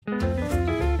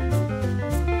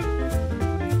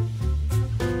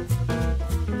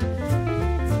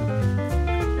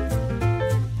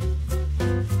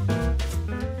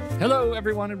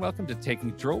everyone, and welcome to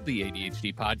Taking Control, the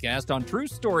ADHD podcast on True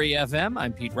Story FM.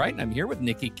 I'm Pete Wright, and I'm here with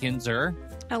Nikki Kinzer.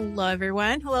 Hello,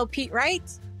 everyone. Hello, Pete Wright.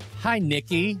 Hi,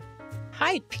 Nikki.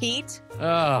 Hi, Pete.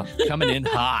 Oh, coming in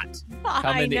hot.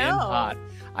 Coming in know. hot.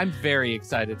 I'm very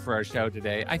excited for our show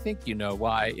today. I think you know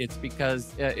why. It's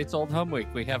because it's Old Home Week.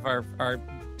 We have our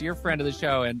dear friend of the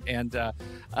show and ADHD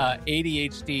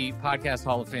podcast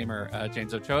Hall of Famer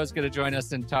James Ochoa is going to join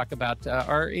us and talk about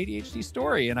our ADHD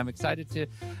story, and I'm excited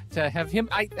to have him.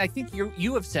 I think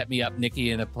you have set me up, Nikki,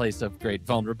 in a place of great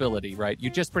vulnerability, right? You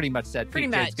just pretty much said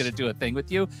James is going to do a thing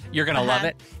with you. You're going to love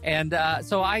it, and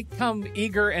so I come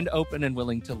eager and open and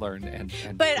willing to learn.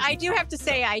 But I do have to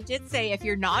say, I did say if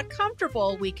you're not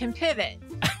comfortable, we can pivot.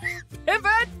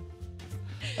 Pivot.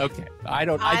 Okay, I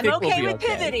think okay we'll be with okay.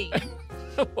 pivoting.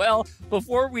 Well,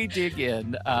 before we dig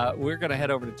in, we're going to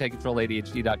head over to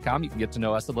TakeControlADHD.com. You can get to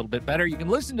know us a little bit better. You can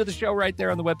listen to the show right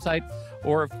there on the website,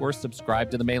 or, of course, subscribe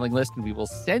to the mailing list, and we will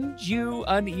send you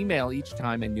an email each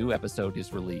time a new episode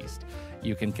is released.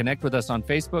 You can connect with us on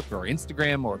Facebook or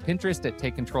Instagram or Pinterest at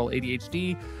Take Control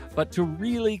ADHD. But to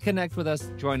really connect with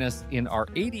us, join us in our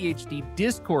ADHD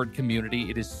Discord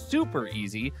community. It is super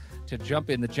easy to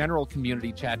jump in the general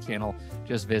community chat channel.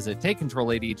 Just visit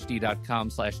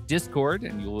takecontroladhd.com/discord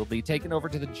and you will be taken over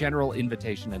to the general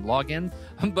invitation and login.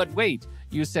 But wait,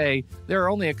 you say there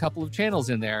are only a couple of channels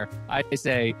in there. I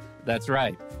say, that's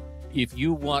right. If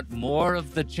you want more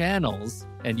of the channels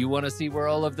and you want to see where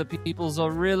all of the peoples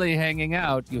are really hanging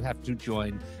out, you have to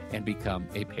join and become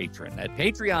a patron at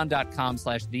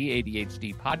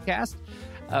patreon.com/theADHD podcast.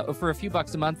 For a few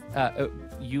bucks a month,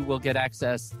 you will get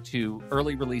access to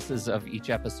early releases of each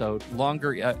episode,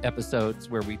 longer episodes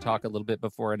where we talk a little bit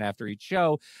before and after each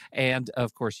show. And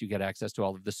of course, you get access to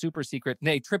all of the super secret,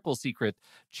 triple secret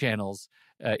channels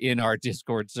in our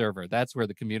Discord server. That's where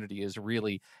the community is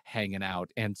really hanging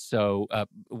out. And so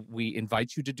we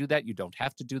invite you to do that. You don't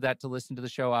have to do that to listen to the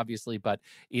show, obviously, but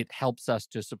it helps us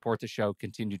to support the show,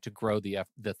 continue to grow the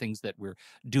things that we're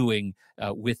doing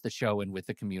with the show and with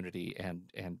the community, and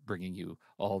bringing you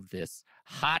all this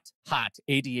hot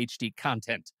ADHD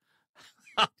content.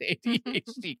 Hot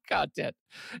ADHD content.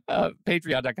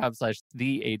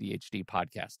 Patreon.com/theADHD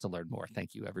podcast to learn more.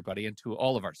 Thank you, everybody. And to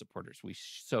all of our supporters, we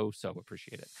so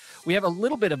appreciate it. We have a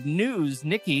little bit of news,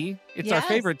 Nikki. It's our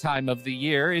favorite time of the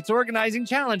year. It's organizing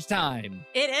challenge time.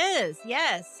 It is,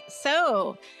 yes.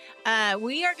 So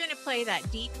we are going to play that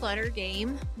declutter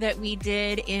game that we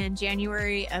did in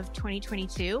January of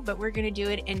 2022, but we're going to do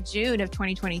it in June of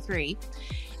 2023.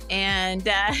 And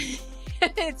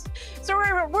so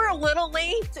we're a little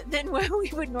late than when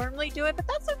we would normally do it, but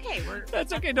that's okay.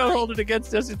 That's okay. Don't hold it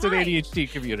against us. It's an ADHD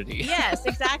community. Yes,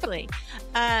 exactly.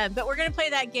 But we're going to play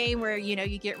that game where,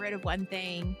 you get rid of one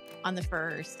thing on the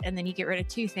first, and then you get rid of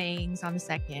two things on the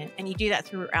second, and you do that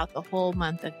throughout the whole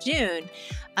month of June.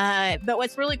 But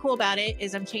what's really cool about it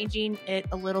is I'm changing it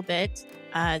a little bit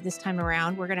this time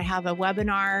around. We're going to have a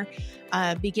webinar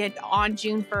begin on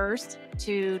June 1st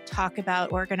to talk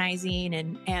about organizing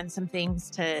and some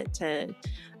things to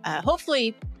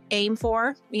hopefully aim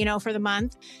for the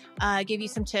month, give you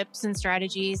some tips and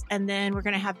strategies. And then we're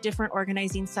going to have different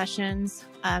organizing sessions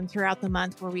throughout the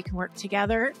month where we can work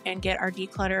together and get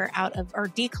declutter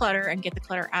and get the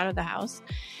clutter out of the house.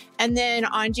 And then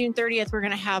on June 30th, we're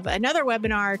going to have another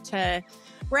webinar to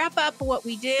wrap up what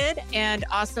we did and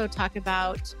also talk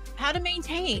about how to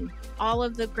maintain all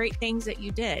of the great things that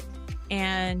you did.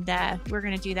 And we're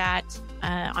going to do that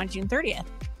on June 30th.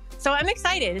 So I'm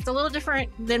excited. It's a little different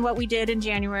than what we did in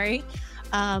January,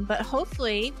 but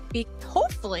hopefully it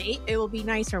will be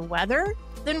nicer weather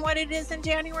than what it is in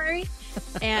January,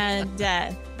 and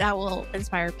that will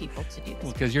inspire people to do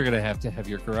this. Because you're going to have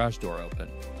your garage door open.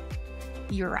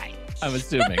 You're right. I'm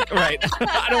assuming, right?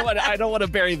 I don't want to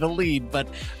bury the lead, but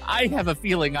I have a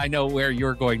feeling I know where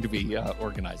you're going to be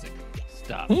organizing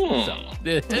stuff. So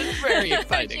this is very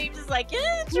exciting. James is like,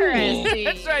 interesting.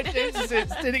 That's right. James is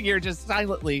sitting here just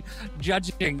silently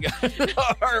judging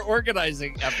our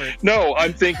organizing efforts. No,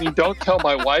 I'm thinking, don't tell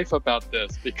my wife about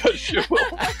this because she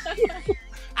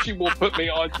will put me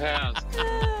on task.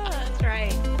 That's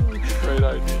right. Great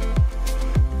idea.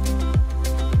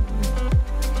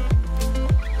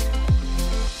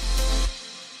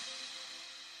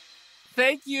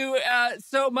 Thank you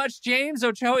so much. James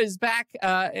Ochoa is back.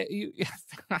 I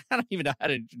don't even know how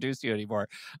to introduce you anymore.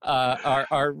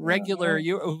 Our regular,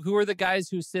 who are the guys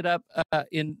who sit up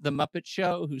in the Muppet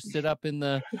Show, who sit up in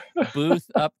the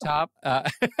booth up top?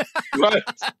 Right.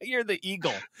 You're the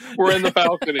eagle. We're in the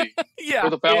balcony. Yeah.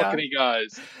 We're the balcony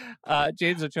guys.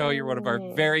 James Ochoa, you're one of our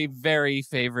very, very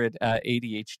favorite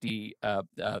ADHD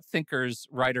thinkers,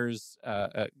 writers,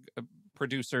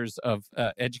 producers of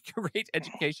great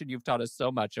education. You've taught us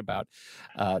so much about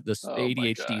the Oh my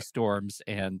ADHD God. storms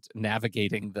and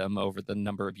navigating them over the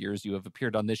number of years you have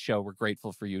appeared on this show. We're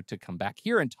grateful for you to come back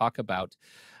here and talk about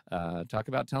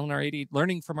telling our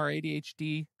learning from our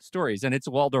ADHD stories. And it's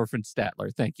Waldorf and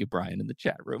Statler. Thank you, Brian, in the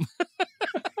chat room.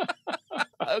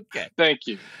 Okay. Thank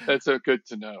you. That's so good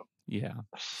to know. Yeah.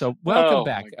 So welcome Oh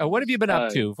back. my What have you been up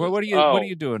goodness. to? What are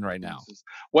you doing right now? Jesus.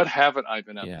 What haven't I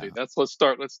been up Yeah. to? Let's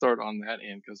start on that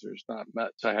end because there's not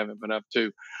much I haven't been up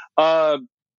to.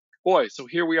 Boy, so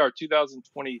here we are,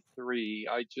 2023.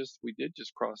 We did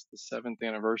just cross the 7th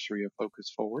anniversary of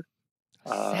Focus Forward.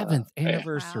 7th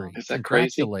anniversary. Wow. Is that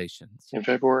crazy? Congratulations. In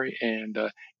February, and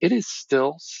it is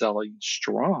still selling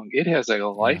strong. It has a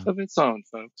life of its own,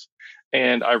 folks,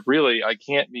 and I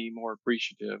can't be more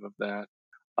appreciative of that.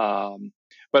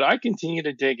 But I continue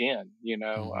to dig in.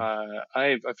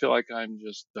 I feel like I'm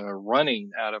just running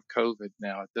out of COVID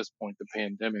now at this point, the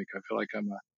pandemic. I feel like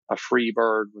I'm a free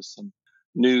bird with some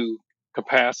new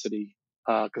capacity.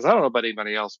 Because I don't know about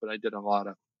anybody else, but I did a lot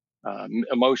of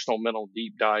emotional, mental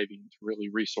deep diving to really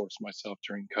resource myself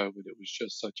during COVID. It was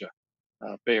just such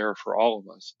a bear for all of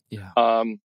us. Yeah.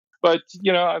 But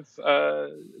I've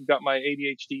got my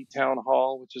ADHD town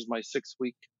hall, which is my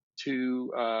 6-week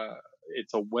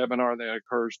it's a webinar that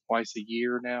occurs twice a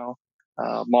year now.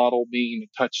 Model being a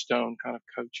touchstone kind of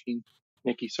coaching.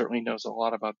 Nikki certainly knows a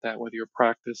lot about that with your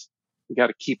practice. We got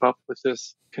to keep up with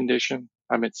this condition.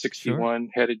 I'm at 61,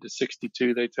 headed to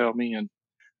 62, they tell me, and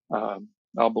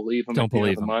I'll believe them at the end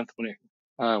of the month when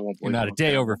I won't believe You're not them. a day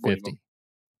Okay, over 50.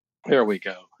 There we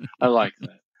go. I like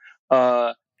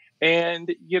that. And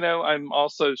I'm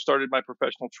also started my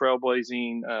professional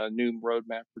trailblazing new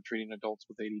roadmap for treating adults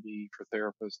with ADD for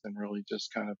therapists, and really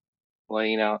just kind of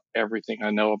laying out everything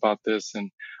I know about this. And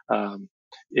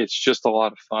it's just a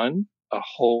lot of fun, a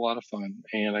whole lot of fun.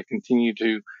 And I continue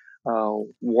to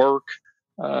work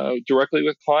directly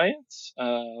with clients,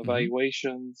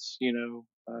 evaluations,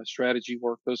 strategy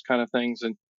work, those kind of things.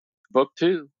 And book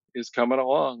 2 is coming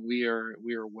along. We are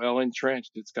well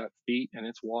entrenched. It's got feet and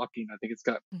it's walking. I think it's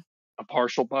got a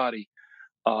partial body.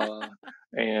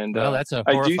 And well, that's a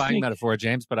horrifying metaphor,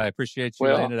 James, but I appreciate you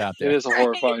laying it out there. It is a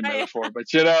horrifying metaphor, but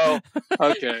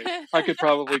okay, I could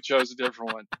probably chose a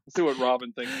different one. Let's see what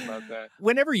Robin thinks about that.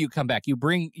 Whenever you come back, you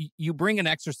bring an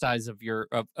exercise of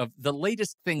the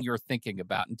latest thing you're thinking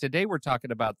about. And today we're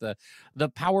talking about the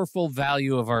powerful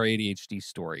value of our ADHD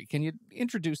story. Can you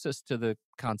introduce us to the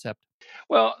concept?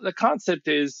 Well, the concept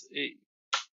is,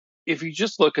 if you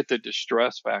just look at the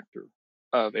distress factor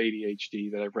of ADHD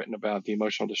that I've written about, the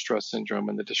emotional distress syndrome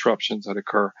and the disruptions that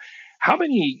occur, how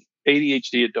many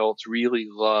ADHD adults really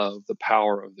love the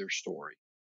power of their story?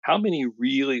 How many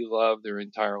really love their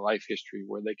entire life history,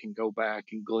 where they can go back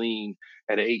and glean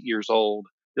at 8 years old,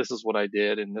 this is what I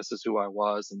did, and this is who I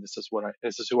was, and this is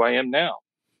who I am now?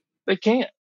 They can't.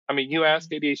 I mean, you ask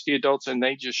ADHD adults and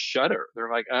they just shudder. They're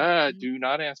like, do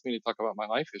not ask me to talk about my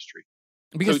life history.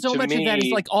 Because so much of that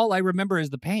is like, all I remember is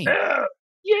the pain.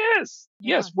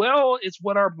 Yes. Well, it's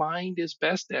what our mind is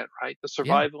best at, right? The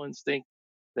survival instinct,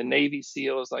 the Navy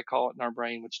SEAL, as I call it in our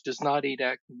brain, which does not need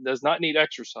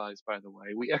exercise, by the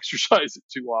way. We exercise it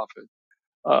too often.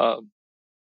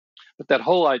 But that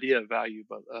whole idea of value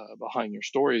behind your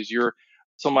story is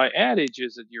so my adage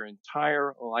is that your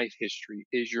entire life history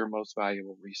is your most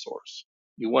valuable resource.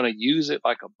 You want to use it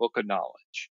like a book of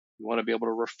knowledge. You want to be able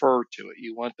to refer to it.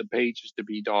 You want the pages to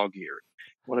be dog-eared.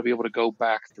 You want to be able to go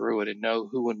back through it and know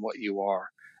who and what you are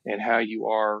and how you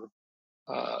are,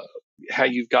 how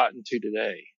you've gotten to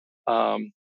today.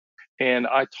 And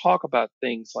I talk about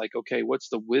things like, okay, what's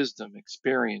the wisdom,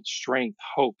 experience, strength,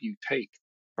 hope you take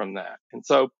from that? And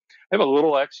so I have a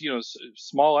little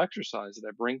small exercise that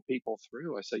I bring people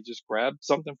through. I say, just grab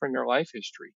something from your life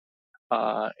history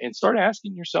and start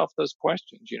asking yourself those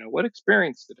questions. What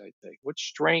experience did I take? What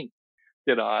strength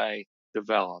did I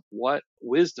develop? What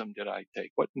wisdom did I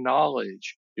take? What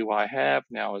knowledge do I have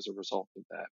now as a result of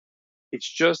that? It's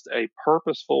just a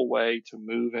purposeful way to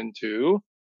move into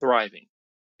thriving.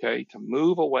 Okay, to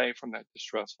move away from that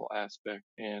distressful aspect.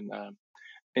 And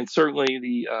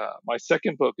certainly my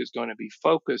second book is going to be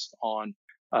focused on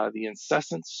the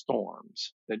incessant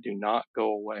storms that do not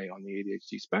go away on the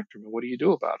ADHD spectrum. And what do you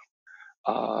do about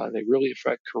them? They really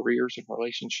affect careers and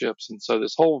relationships. And so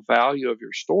this whole value of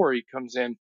your story comes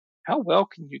in. How well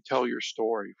can you tell your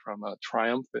story from a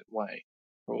triumphant way,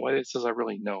 from a way that says, I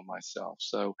really know myself?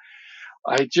 So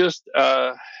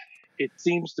it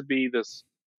seems to be this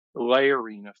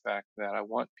layering effect that I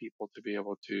want people to be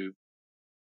able to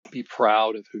be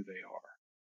proud of who they are.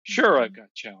 Sure, I've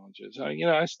got challenges.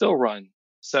 I still run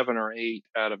 7 or 8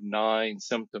 out of 9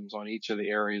 symptoms on each of the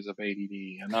areas of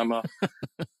ADD. And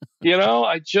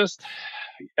I just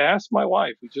asked my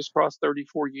wife, we just crossed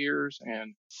 34 years,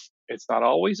 and it's not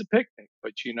always a picnic,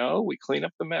 but we clean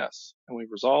up the mess and we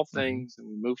resolve Mm-hmm. things and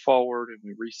we move forward and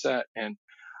we reset. And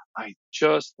I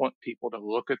just want people to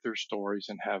look at their stories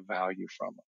and have value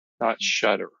from them, not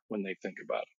shudder when they think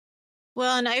about it.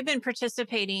 Well, and I've been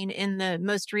participating in the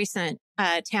most recent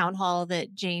town hall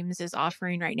that James is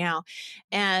offering right now.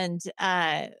 And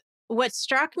what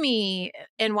struck me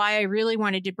and why I really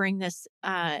wanted to bring this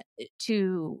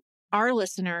to our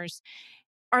listeners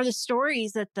are the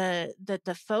stories that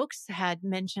the folks had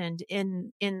mentioned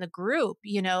in the group.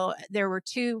 There were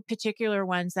two particular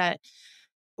ones that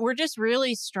were just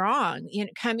really strong,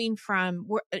 coming from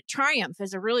triumph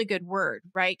is a really good word,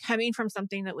 right? Coming from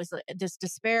something that was this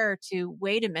despair to,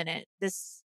 wait a minute,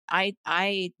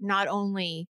 I not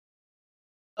only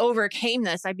overcame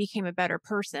this, I became a better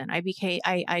person.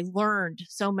 I learned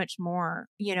so much more,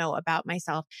 about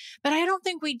myself. But I don't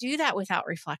think we do that without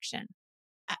reflection.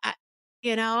 I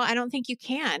don't think you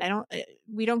can.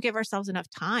 We don't give ourselves enough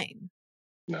time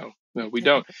No, we to think.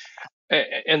 don't.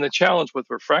 And the challenge with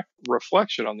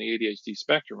reflection on the ADHD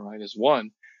spectrum, right, is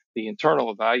one, the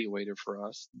internal evaluator for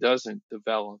us doesn't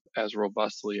develop as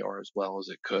robustly or as well as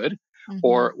it could,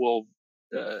 or Mhm. it will,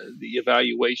 the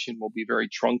evaluation will be very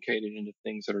truncated into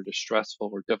things that are distressful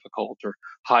or difficult or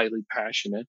highly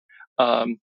passionate.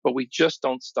 But we just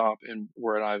don't stop and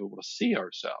we're not able to see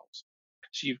ourselves.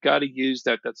 So you've got to use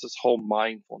that. That's this whole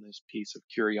mindfulness piece of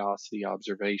curiosity,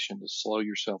 observation, to slow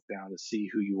yourself down to see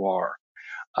who you are.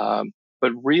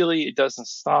 But really, it doesn't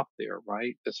stop there,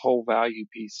 right? This whole value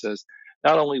piece says,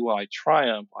 not only will I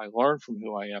triumph, I learn from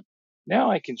who I am.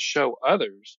 Now I can show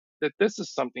others that this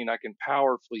is something I can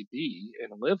powerfully be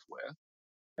and live with.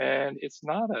 And it's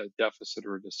not a deficit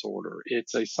or a disorder.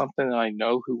 It's something that I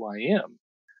know who I am.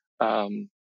 Um,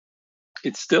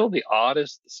 it's still the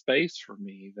oddest space for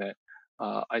me that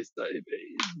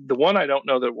the one I don't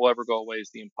know that will ever go away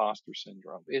is the imposter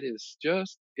syndrome.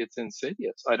 It's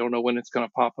insidious. I don't know when it's going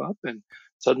to pop up, and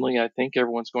suddenly I think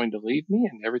everyone's going to leave me,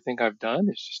 and everything I've done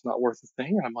is just not worth a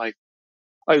thing. And I'm like,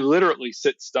 I literally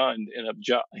sit stunned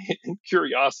in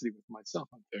curiosity with myself.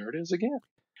 Like, there it is again,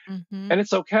 Mhm. and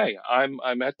it's okay. I'm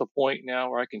at the point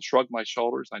now where I can shrug my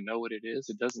shoulders. I know what it is.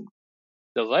 It doesn't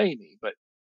delay me. But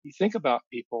you think about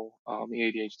people on the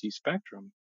ADHD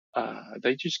spectrum,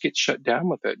 they just get shut down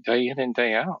with it day in and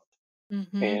day out.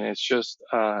 Mhm. And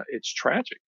it's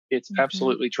tragic. It's Mhm.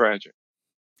 absolutely tragic.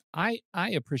 I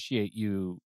appreciate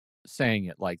you saying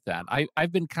it like that.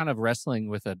 I've been kind of wrestling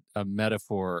with a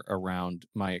metaphor around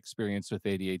my experience with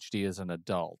ADHD as an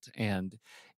adult, and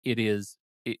it is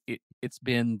it's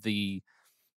been the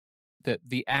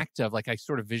act of, like, I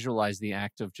sort of visualize the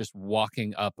act of just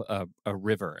walking up a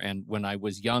river. And when I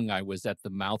was young, I was at the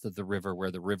mouth of the river where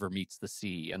the river meets the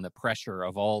sea, and the pressure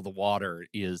of all the water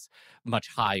is much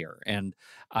higher. And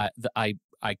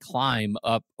I climb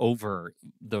up over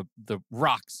the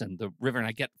rocks and the river, and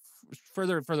I get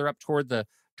further and further up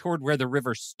toward where the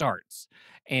river starts.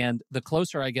 And the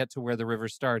closer I get to where the river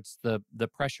starts, the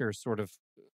pressure sort of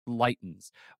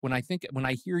lightens. When I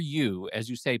hear you, as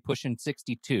you say, pushing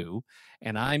 62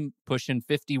 and I'm pushing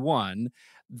 51,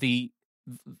 the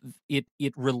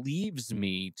it relieves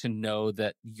me to know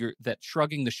that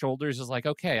shrugging the shoulders is like,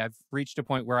 okay, I've reached a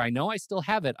point where I know I still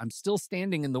have it. I'm still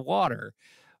standing in the water,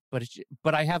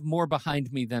 but I have more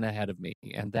behind me than ahead of me,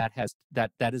 and that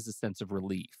is a sense of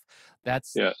relief.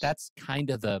 Yes. That's kind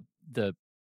of the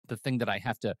the thing that I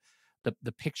have to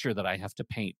the picture that I have to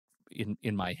paint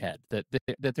in my head, that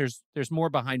there's more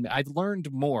behind me. I've learned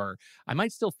more. I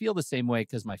might still feel the same way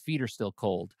because my feet are still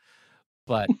cold,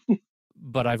 but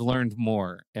I've learned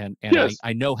more, and Yes.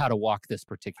 I know how to walk this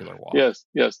particular walk. Yes.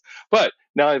 Yes. But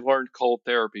now I've learned cold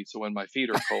therapy. So when my feet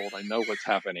are cold, I know what's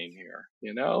happening here.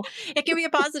 It can be a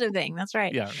positive thing. That's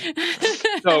right. Yeah,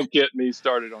 right. Don't get me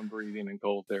started on breathing and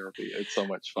cold therapy. It's so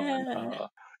much fun.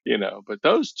 Yeah. But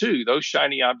those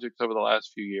shiny objects over the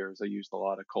last few years, I used a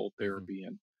lot of cold Mhm. therapy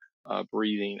and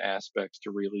breathing aspects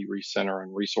to really recenter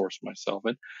and resource myself.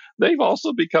 And they've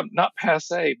also become not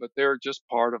passe, but they're just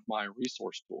part of my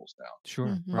resource tools Sure,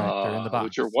 Mhm. right. They're in the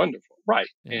which are box. wonderful. Right.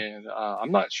 Yeah. And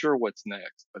I'm not sure what's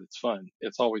next, but it's fun.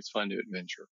 It's always fun to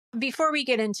adventure. Before we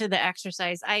get into the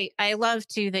exercise, I love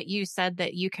too that you said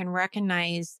that you can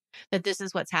recognize that this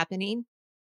is what's happening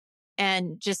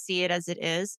and just see it as it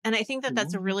is. And I think that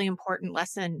that's a Mhm. really important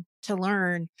lesson to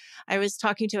learn. I was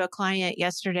talking to a client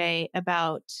yesterday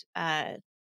about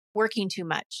working too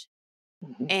much.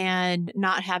 Mhm. and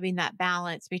not having that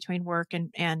balance between work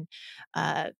and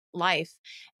life.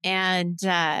 And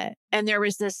there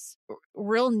was this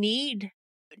real need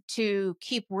to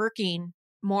keep working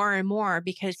more and more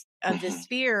because of this Mhm.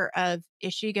 fear of,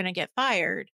 is she going to get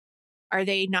fired? Are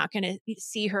they not going to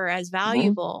see her as Mhm.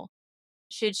 valuable?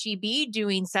 Should she be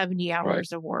doing 70 Right.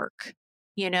 hours of work?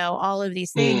 All of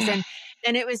these things. Mm.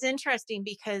 And it was interesting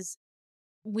because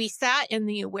we sat in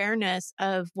the awareness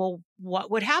of, well, what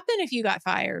would happen if you got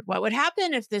fired? What would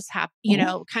happen if this happened?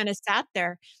 Mhm. Kind of sat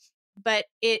there. But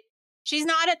she's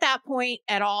not at that point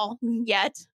at all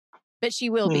yet, but she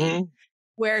will be, Mhm.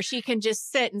 where she can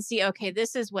just sit and see, okay,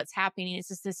 this is what's happening. It's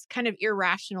just this kind of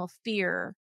irrational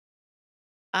fear,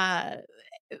 uh,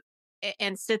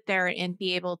 and sit there and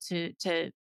be able to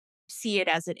see it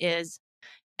as it is.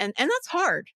 And that's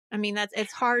hard. I mean,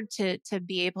 it's hard to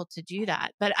be able to do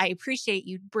that, but I appreciate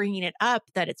you bringing it up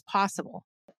that it's possible.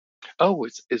 Oh,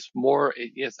 it's more.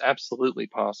 It's absolutely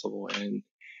possible,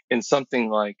 and something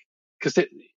like, because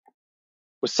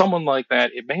with someone like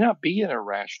that, it may not be an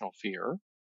irrational fear,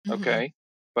 Hmm. okay?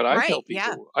 But I tell Right. Yeah.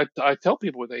 people, I tell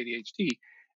people with ADHD,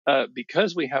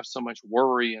 because we have so much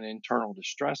worry and internal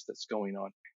distress that's going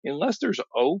on, unless there's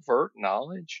overt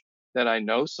knowledge that I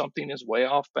know something is way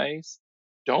off base,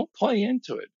 don't play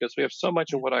into it because we have so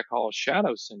much of Yeah. what I call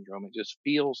shadow syndrome. It just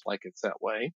feels like it's that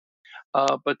way.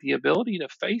 But the ability to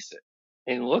face it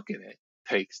and look at it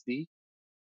takes the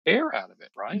air out of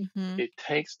it, right? Hmm. It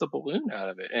takes the balloon out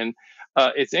of it. And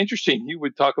it's interesting. You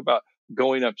would talk about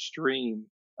going upstream,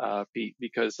 Pete,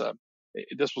 because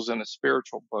this was in a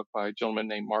spiritual book by a gentleman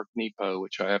named Mark Nepo,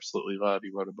 which I absolutely love. He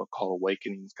wrote a book called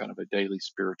Awakenings, kind of a daily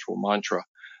spiritual mantra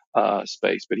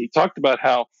space. But he talked about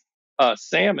how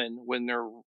salmon, when they're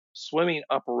swimming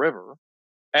up a river,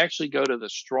 actually go to the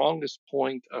strongest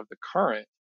point of the current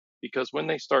because when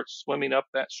they start swimming up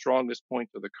that strongest point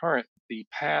of the current, the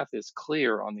path is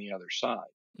clear on the other side.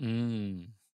 Mm.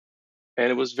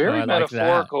 And it was Oh, very I like that.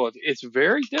 metaphorical. It's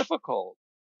very difficult,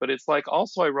 but it's like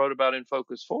also I wrote about in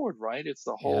Focus Forward, right? It's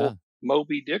the Yeah. whole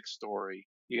Moby Dick story,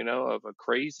 of a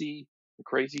crazy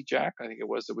Jack, I think it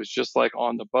was. It was just like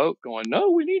on the boat going, no,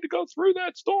 we need to go through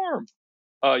that storm.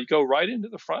 You go right into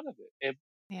the front of it.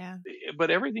 Yeah.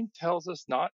 But everything tells us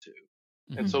not to.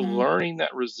 And so Hmm. Hmm. learning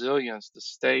that resilience to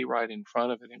stay right in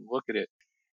front of it and look at it.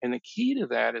 And the key to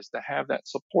that is to have that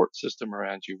support system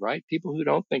around you, right? People who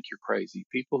don't think you're crazy,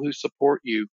 people who support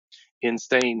you in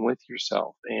staying with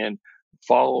yourself and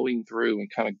following through and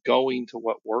kind of going to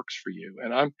what works for you.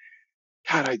 And I'm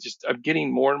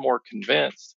getting more and more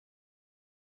convinced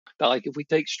that like if we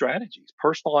take strategies,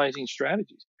 personalizing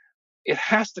strategies, it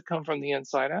has to come from the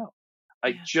inside out. I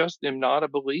Yeah. just am not a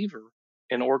believer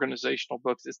in organizational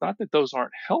books. It's not that those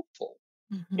aren't helpful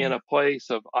in Hmm. a place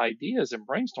of ideas and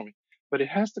brainstorming, but it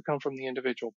has to come from the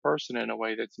individual person in a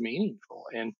way that's meaningful.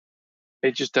 And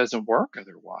it just doesn't work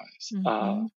otherwise.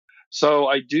 Hmm. So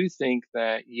I do think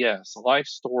that yes, life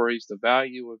stories, the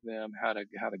value of them, how to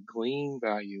glean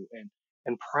value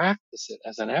and practice it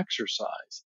as an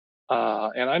exercise.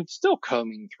 And I'm still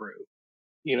combing through,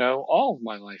 all of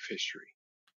my life history.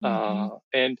 Hmm.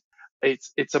 And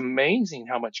it's amazing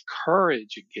how much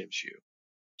courage it gives you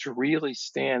to really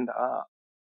stand up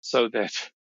so that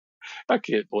I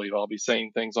can't believe I'll be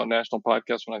saying things on national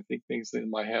podcasts when I think things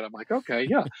in my head. I'm like, okay,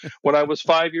 yeah. When I was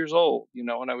 5 years old, and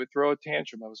I would throw a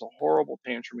tantrum, I was a horrible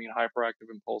tantruming,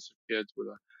 hyperactive, impulsive kid with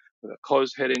a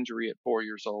closed head injury at 4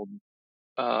 years old.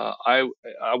 I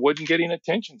wasn't getting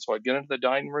attention, so I'd get into the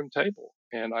dining room table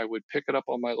and I would pick it up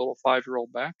on my little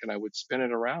 5-year-old back and I would spin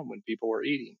it around when people were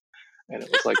eating. And it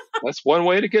was like, that's one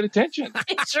way to get attention.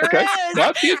 It sure Okay. is.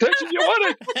 Not the attention you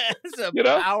wanted, It's a you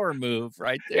know? power move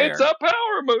right It's there. a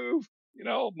power move.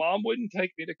 Mom wouldn't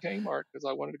take me to Kmart because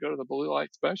I wanted to go to the blue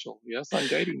light special. Yes, I'm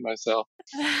dating myself.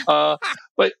 Uh,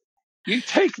 but you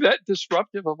take that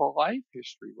disruptive of a life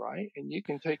history, right? And you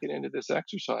can take it into this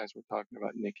exercise we're talking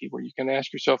about, Nikki, where you can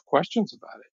ask yourself questions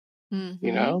about it, Hmm.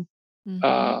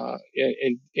 Hmm.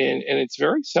 and it's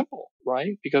very simple,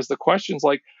 right? Because the questions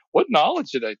like, what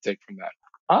knowledge did I take from that?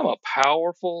 I'm a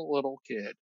powerful little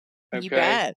kid. You Okay.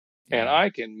 bet. And Yeah. I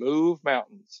can move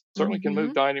mountains, certainly can move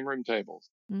Hmm. dining room tables.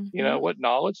 Hmm. What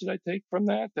knowledge did I take from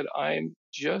that? That I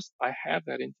have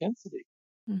that intensity.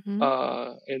 Hmm.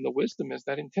 And the wisdom is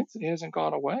that intensity hasn't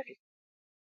gone away.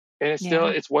 And Yeah.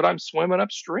 it's what I'm swimming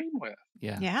upstream with,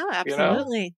 Yeah. Yeah. you know,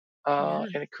 Absolutely. Yeah.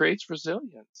 and it creates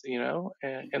resilience,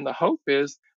 and the hope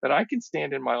is that I can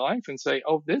stand in my life and say,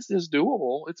 oh, this is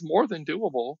doable. It's more than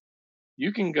doable.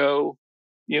 You can go,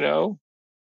 you know,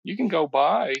 you can go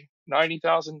buy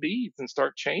 90,000 beads and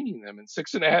start chaining them. And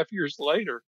 6.5 years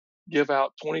later, give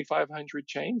out 2,500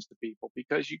 chains to people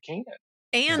because you can.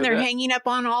 And they're hanging up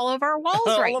on all of our walls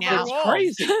right now. It's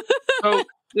crazy. So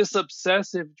this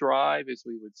obsessive drive, as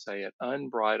we would say it,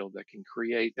 unbridled, that can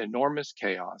create enormous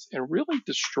chaos and really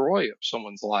destroy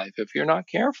someone's life if you're not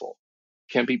careful,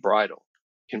 can be bridled,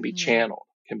 can be channeled,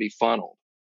 can be funneled.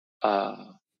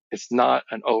 It's not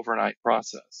an overnight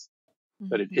process,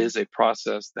 but it is a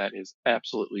process that is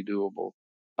absolutely doable.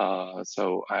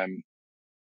 So I'm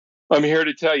here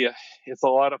to tell you, it's a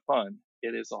lot of fun.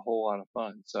 It is a whole lot of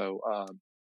fun. So,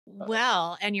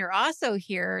 well, and you're also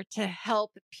here to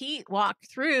help Pete walk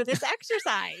through this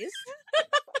exercise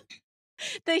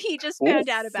that he just found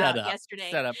out about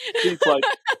yesterday. Set up. It's like,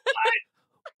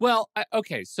 well,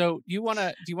 okay. So do you want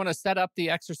to set up the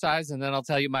exercise, and then I'll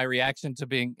tell you my reaction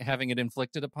to having it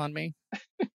inflicted upon me?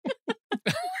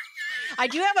 I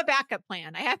do have a backup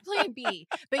plan. I have plan B,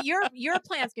 but your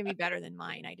plan's gonna be better than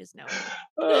mine. I just know it.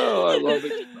 Oh, I love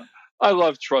it. I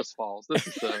love trust falls. This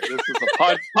is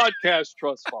a podcast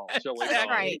trust fall, shall we? That's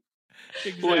right.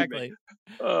 Exactly.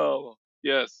 Oh,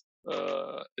 yes.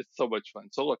 It's so much fun.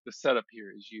 So look, the setup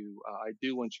here is I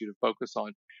do want you to focus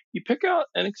on, you pick out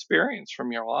an experience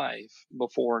from your life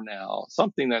before now,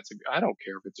 something I don't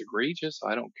care if it's egregious.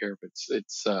 I don't care if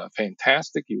it's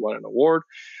fantastic. You won an award.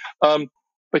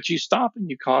 But you stop and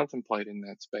you contemplate in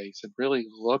that space and really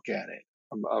look at it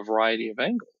from a variety of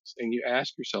angles, and you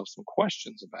ask yourself some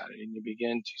questions about it, and you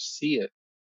begin to see it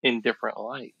in different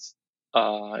lights.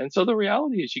 And so the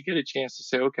reality is you get a chance to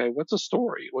say, okay, what's a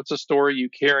story? What's a story you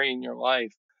carry in your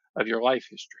life of your life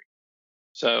history?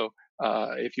 So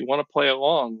if you want to play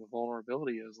along, the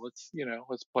vulnerability is let's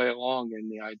play along in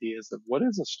the ideas of what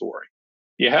is a story.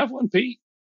 You have one, Pete?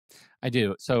 I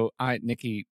do. So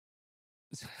Nikki,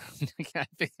 I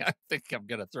think I'm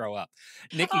gonna throw up.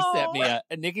 Nikki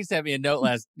sent me a note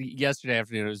yesterday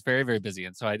afternoon. It was very, very busy,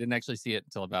 and so I didn't actually see it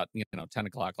until about 10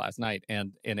 o'clock last night.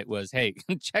 And it was, hey,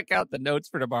 check out the notes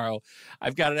for tomorrow.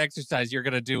 I've got an exercise you're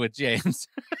gonna do with James.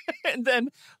 And then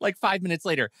like 5 minutes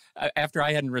later, after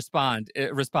I hadn't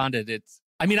responded,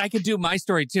 I could do my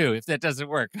story too if that doesn't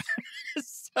work.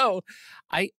 So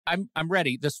I'm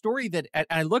ready. The story that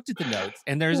I looked at the notes,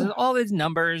 and there's all these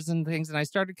numbers and things, and I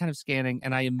started kind of scanning,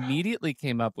 and I immediately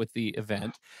came up with the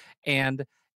event, and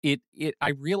I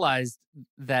realized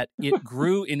that it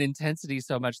grew in intensity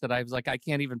so much that I was like, I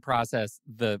can't even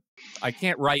I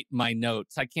can't write my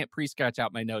notes. I can't pre-sketch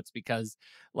out my notes because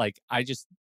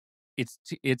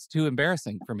it's too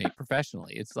embarrassing for me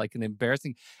professionally. It's like an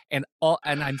embarrassing, and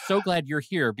I'm so glad you're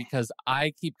here because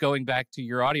I keep going back to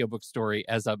your audiobook story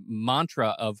as a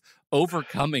mantra of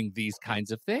overcoming these kinds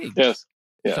of things. Yes.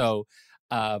 So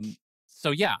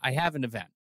yeah, I have an event.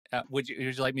 Would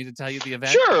you like me to tell you the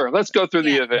event? Sure. Let's go through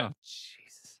the event. Oh,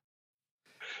 Jesus.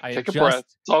 Take a breath.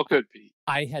 It's all good, Pete.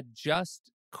 I had just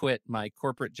quit my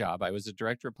corporate job. I was a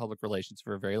director of public relations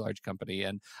for a very large company,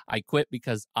 and I quit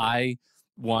because I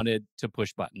wanted to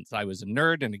push buttons. I was a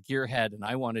nerd and a gearhead, and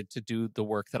I wanted to do the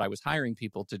work that I was hiring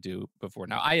people to do before.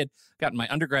 Now, I had gotten my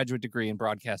undergraduate degree in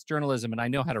broadcast journalism, and I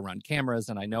know how to run cameras,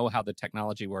 and I know how the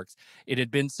technology works. It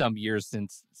had been some years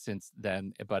since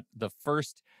then, but the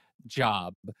first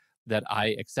job that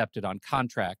I accepted on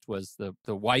contract was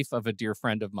the wife of a dear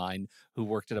friend of mine who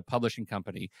worked at a publishing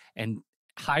company and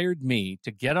hired me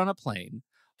to get on a plane,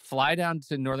 fly down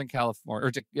to Northern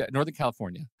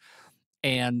California,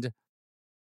 and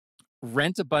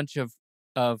rent a bunch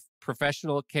of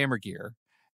professional camera gear,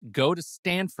 go to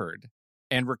Stanford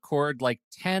and record like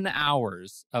 10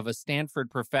 hours of a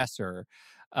Stanford professor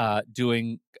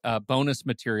doing bonus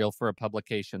material for a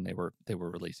publication they were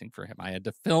releasing for him. I had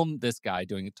to film this guy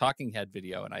doing a talking head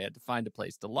video, and I had to find a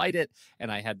place to light it,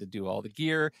 and I had to do all the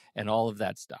gear and all of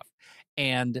that stuff.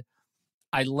 And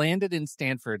I landed in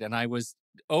Stanford, and I was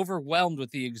overwhelmed with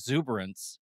the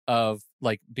exuberance of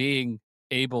like being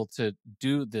able to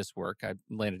do this work. I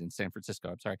landed in San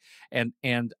Francisco, I'm sorry.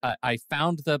 And I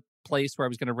found the place where I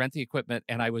was going to rent the equipment,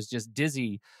 and I was just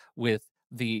dizzy with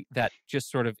that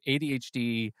just sort of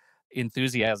ADHD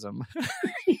enthusiasm.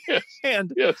 Yes.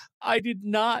 And yes. I did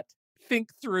not think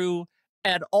through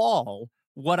at all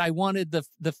what I wanted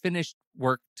the finished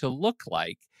work to look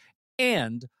like.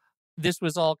 And this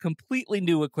was all completely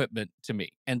new equipment to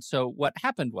me. And so what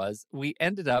happened was we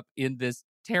ended up in this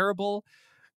terrible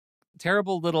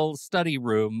little study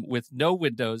room with no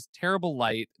windows, terrible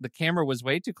light. The camera was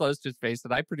way too close to his face,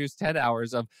 and I produced 10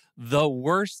 hours of the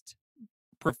worst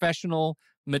professional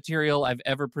material I've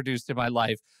ever produced in my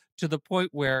life, to the point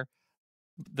where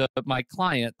my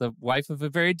client, the wife of a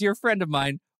very dear friend of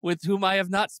mine with whom I have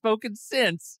not spoken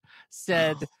since,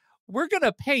 said, we're going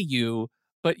to pay you,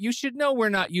 but you should know we're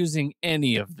not using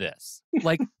any of this.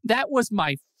 Like, that was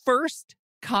my first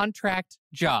contract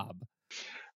job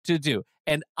to do.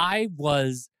 And I'm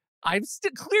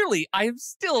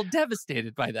still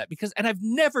devastated by that and I've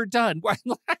never done,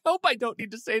 I hope I don't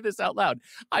need to say this out loud.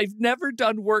 I've never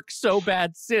done work so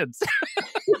bad since.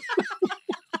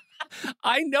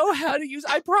 I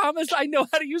promise I know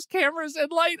how to use cameras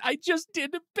and light. I just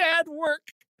did bad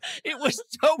work. It was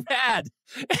so bad.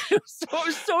 It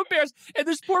was so embarrassed. And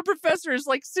this poor professor is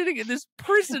like sitting in this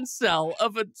prison cell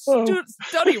of a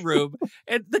study room,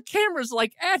 and the camera's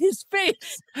like at his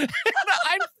face. And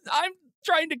I'm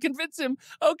trying to convince him,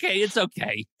 okay, it's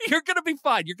okay. You're going to be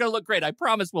fine. You're going to look great. I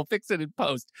promise we'll fix it in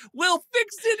post. We'll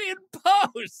fix it in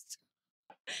post.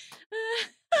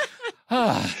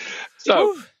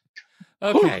 So,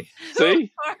 okay.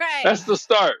 See? All right. That's the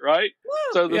start, right? Woo.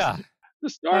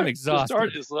 So I'm exhausted. The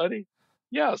start is letting.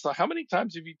 Yeah. So how many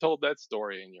times have you told that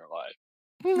story in your life?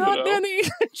 Not many,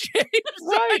 James.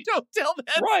 Right. I don't tell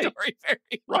that story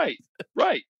very much.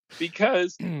 Right.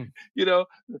 Because,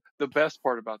 the best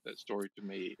part about that story to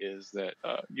me is that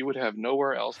you would have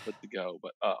nowhere else but to go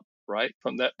but up, right?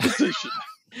 From that position.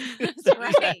 That's That is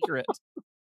right. accurate.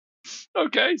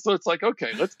 Okay. So it's like,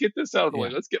 okay, let's get this out of the way.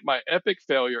 Yeah. Let's get my epic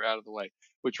failure out of the way,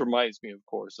 which reminds me, of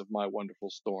course, of my wonderful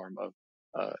storm of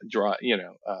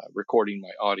recording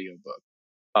my audiobook.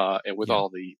 And with all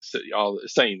the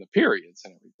saying the periods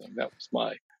and everything, that was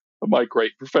my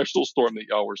great professional storm that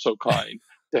y'all were so kind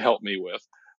to help me with.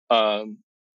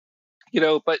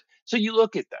 But so you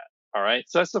look at that, all right.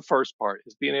 So that's the first part,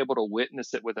 is being able to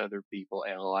witness it with other people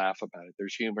and laugh about it.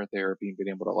 There's humor therapy and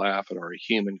being able to laugh at our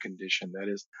human condition that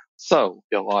is so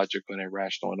illogical and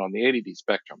irrational. And on the ADD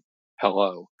spectrum,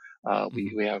 hello.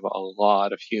 We have a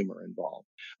lot of humor involved.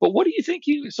 But what do you think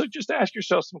so just ask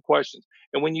yourself some questions.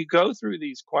 And when you go through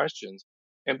these questions,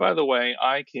 and by the way,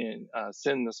 I can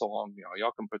send this along.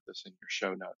 Y'all can put this in your show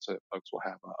notes so that folks will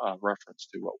have a reference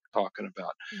to what we're talking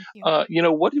about. Thank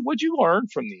you. What'd you learn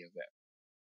from the event?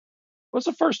 What's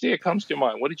the first thing that comes to your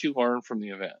mind? What did you learn from the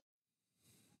event?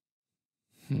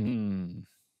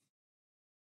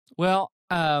 Well,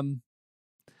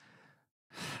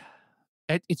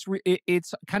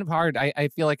 it's kind of hard. I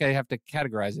feel like I have to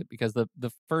categorize it, because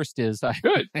the first is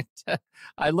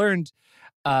I learned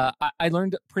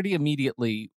pretty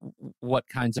immediately what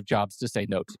kinds of jobs to say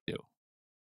no to.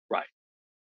 Right.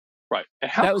 And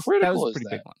how critical is pretty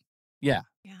that? Big one. Yeah.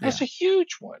 That's a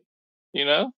huge one.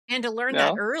 And to learn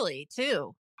that early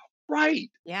too. Right.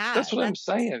 Yeah. That's what I'm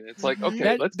saying. It's like,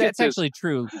 okay, let's get that's this. actually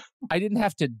true. I didn't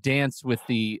have to dance with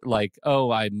the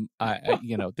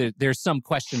there's some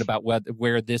question about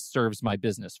where this serves my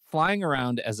business. Flying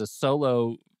around as a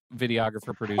solo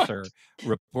videographer, producer,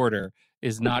 reporter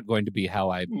is not going to be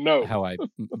how I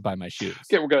buy my shoes.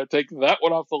 Okay, we're going to take that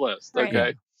one off the list. Right.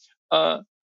 Okay.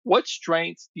 What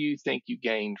strengths do you think you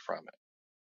gained from it?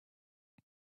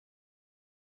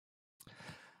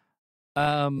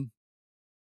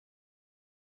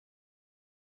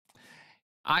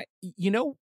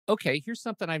 Okay, here's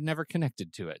something I've never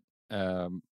connected to it,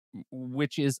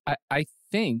 which is I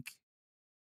think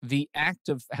the act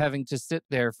of having to sit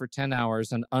there for 10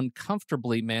 hours and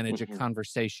uncomfortably manage a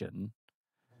conversation,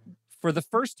 for the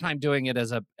first time doing it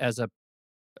as a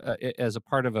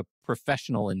part of a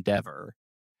professional endeavor,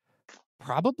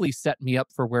 probably set me up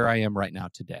for where I am right now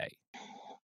today.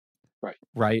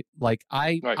 Right. Like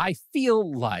I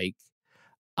feel like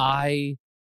I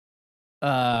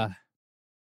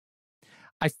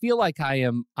feel like I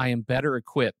am better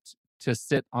equipped to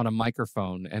sit on a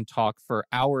microphone and talk for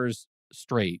hours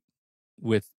straight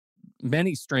with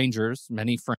many strangers,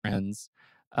 many friends,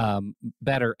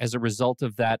 better as a result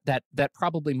of that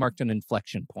probably marked an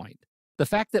inflection point. The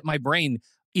fact that my brain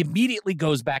immediately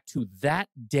goes back to that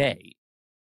day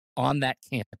on that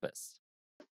campus.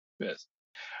 Yes.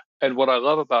 And what I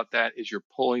love about that is you're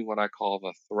pulling what I call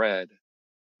the thread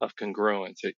of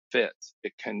congruence. It fits,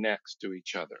 it connects to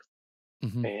each other.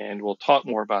 And we'll talk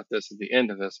more about this at the end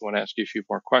of this. I want to ask you a few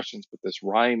more questions, but this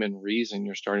rhyme and reason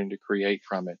you're starting to create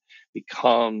from it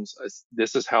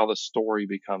this is how the story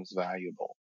becomes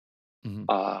valuable.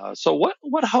 So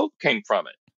what hope came from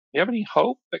it? Do you have any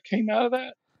hope that came out of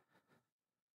that?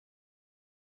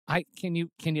 Can you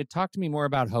talk to me more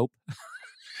about hope?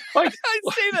 Like, I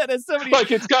say that as somebody.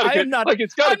 Like it's got to get. I'm not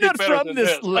better from than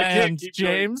this land, keep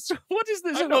James. What is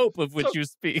this hope of which you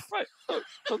speak? Right.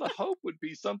 So the hope would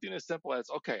be something as simple as,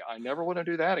 okay, I never want to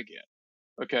do that again.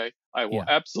 Okay, I will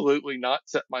absolutely not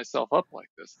set myself up like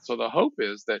this. So the hope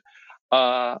is that,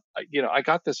 I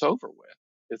got this over with.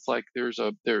 It's like there's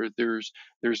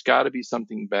got to be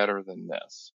something better than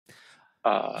this.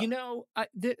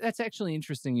 That's actually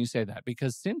interesting you say that,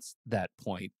 because since that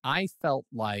point, I felt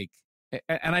like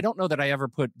and I don't know that I ever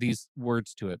put these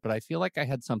words to it, but I feel like I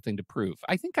had something to prove.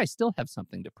 I think I still have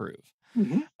something to prove.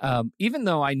 Hmm. Even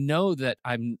though I know that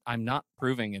I'm not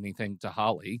proving anything to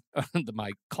Holly,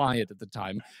 my client at the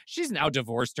time. She's now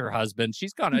divorced her husband.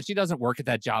 She's gone. She doesn't work at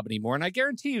that job anymore, and I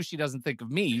guarantee you, she doesn't think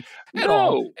of me at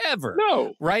all, No, ever.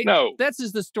 no, Right? no. That's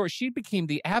is the story. She became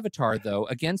the avatar, though,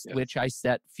 against Yes, which I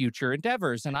set future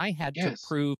endeavors, and I had to yes.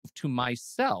 prove to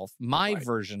myself, my Right,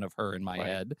 version of her in my right,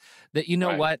 head, that you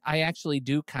know right. what, I actually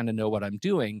do kind of know what I'm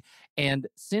doing, and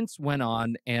since went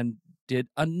on and did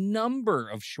a number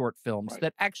of short films Right.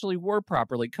 that actually were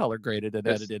properly color graded and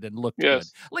Yes. edited and looked good.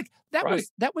 Yes. Like Right.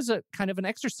 that was a kind of an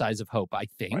exercise of hope, I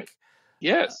Right. think.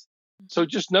 Uh, Yes. So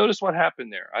just notice what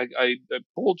happened there. I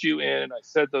pulled you in. I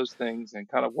said those things and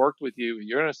kind of worked with you.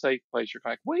 You're in a safe place. You're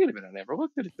like, wait a minute, I never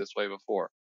looked at it this way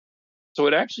before. So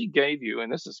it actually gave you,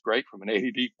 and this is great from an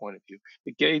ADD point of view,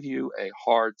 it gave you a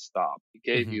hard stop. It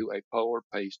gave mhm, you a polar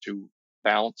pace to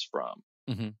bounce from,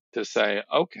 mhm. to say,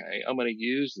 okay, I'm going to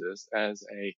use this as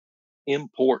a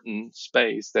important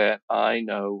space that I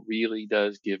know really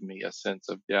does give me a sense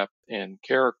of depth and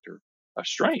character, a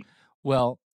strength.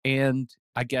 Well, and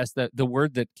I guess that the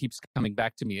word that keeps coming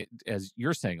back to me as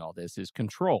you're saying all this is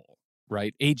control,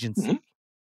 right? Hmm. Agency.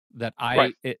 That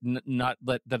Right. not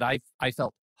that I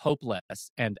felt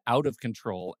hopeless and out of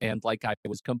control and like I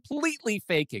was completely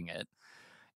faking it,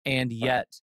 and Right.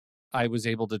 yet I was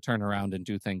able to turn around and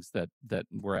do things that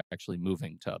were actually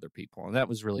moving to other people, and that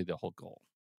was really the whole goal.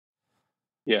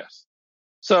 Yes.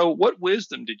 So what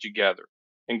wisdom did you gather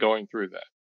in going through that?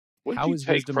 What did How you is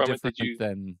take wisdom from it? different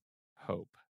than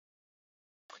hope?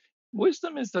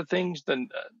 Wisdom is the things then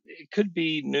it could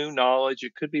be new knowledge.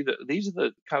 It could be these are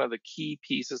the kind of the key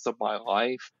pieces of my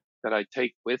life that I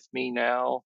take with me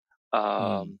now.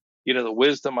 Mm, The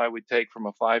wisdom I would take from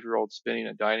a 5-year-old spinning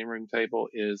a dining room table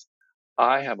is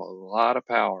I have a lot of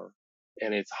power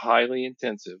and it's highly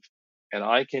intensive and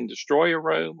I can destroy a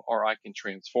room or I can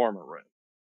transform a room.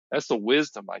 That's the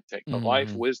wisdom I take, the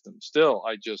life mhm, wisdom. Still,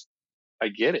 I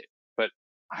get it, but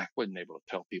I wasn't able to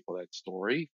tell people that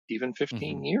story even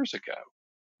 15 mhm, years ago.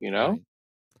 You know, right,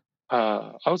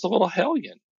 I was a little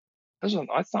hellion. That's not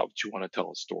what you want to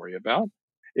tell a story about.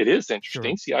 It is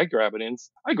sure, interesting. See, I grab an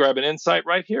insight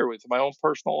right here with my own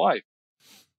personal life.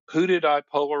 Who did I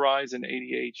polarize in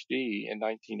ADHD in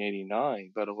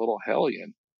 1989? But a little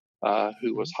hellion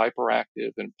who was mhm,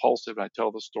 hyperactive and impulsive. And I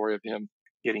tell the story of him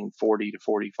getting 40 to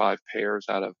 45 pairs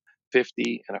out of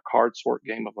 50 in a card sort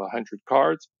game of 100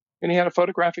 cards. And he had a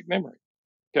photographic memory.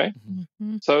 Okay. mhm,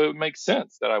 Hmm. So it makes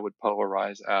sense that I would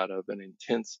polarize out of an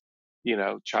intense,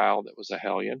 child that was a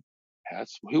hellion.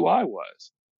 That's who I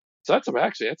was. So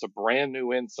that's a brand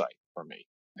new insight for me.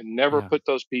 I never yeah, put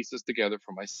those pieces together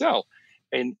for myself.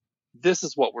 And this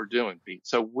is what we're doing, Pete.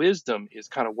 So wisdom is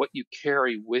kind of what you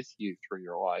carry with you through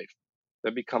your life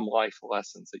that become life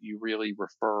lessons that you really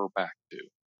refer back to.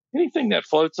 Anything that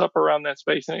floats up around that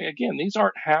space. And again, these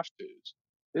aren't have tos.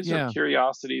 These are yeah.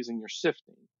 curiosities and you're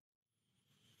sifting.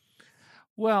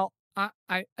 Well,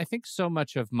 I think so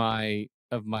much of my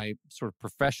sort of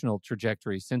professional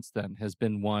trajectory since then has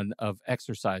been one of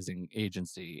exercising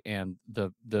agency, and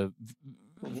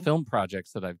Hmm. film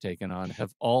projects that I've taken on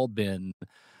have all been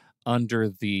under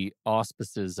the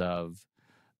auspices of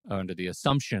under the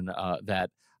assumption that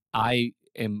I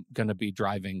am going to be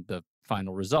driving the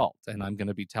final result and I'm going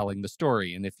to be telling the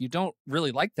story. And if you don't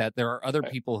really like that, there are other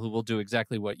Right, people who will do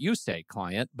exactly what you say,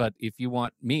 client. But if you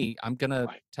want me, I'm going to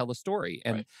right, tell a story.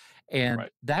 right, And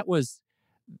right. that was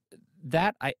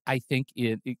that I think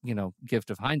gift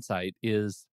of hindsight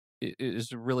is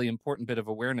a really important bit of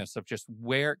awareness of just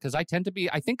where, because I tend to be,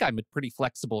 I think I'm a pretty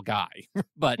flexible guy,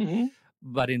 but Hmm.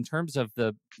 in terms of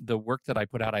the work that I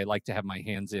put out, I like to have my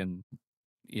hands in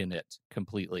it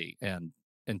completely. And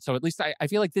so at least I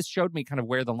feel like this showed me kind of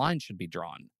where the line should be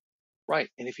drawn. Right.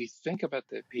 And if you think about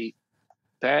that, Pete,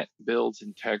 that builds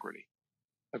integrity.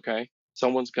 Okay.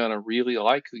 Someone's going to really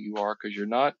like who you are because you're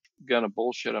not going to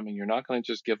bullshit them and you're not going to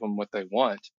just give them what they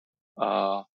want,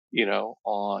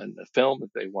 on the film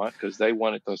that they want because they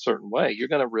want it a certain way. You're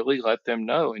going to really let them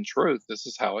know in truth, this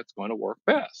is how it's going to work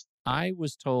best. I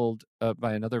was told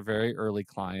by another very early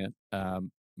client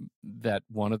that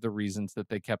one of the reasons that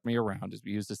they kept me around is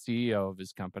he was the CEO of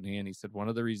his company. And he said, one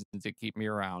of the reasons they keep me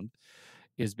around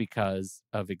is because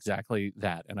of exactly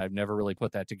that. And I've never really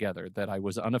put that together, that I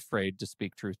was unafraid to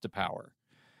speak truth to power.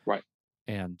 Right.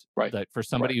 And Right. that for Right.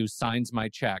 somebody who signs my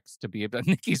checks to be able,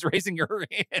 Nikki's raising her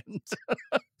hand.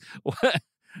 What?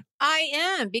 I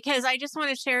am, because I just want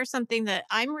to share something that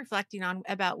I'm reflecting on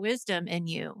about wisdom in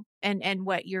you and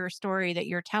what your story that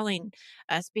you're telling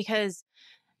us, because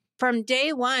from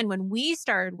day one when we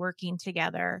started working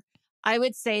together, I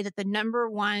would say that the number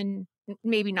one,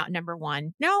 maybe not number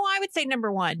one. No, I would say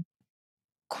number one,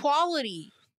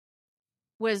 quality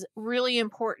was really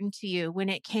important to you when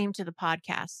it came to the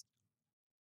podcast.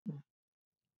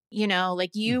 You know,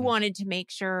 like you wanted to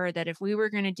make sure that if we were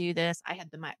going to do this, I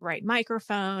had the right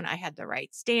microphone, I had the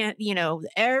right stand, you know,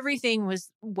 everything was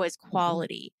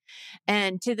quality.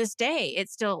 And to this day,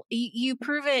 it's still, you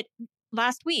prove it.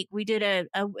 Last week, we did a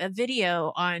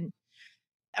video on,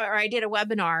 or I did a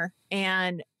webinar,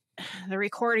 and the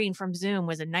recording from Zoom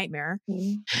was a nightmare.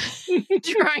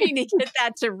 Trying to get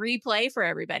that to replay for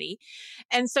everybody.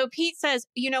 And so Pete says,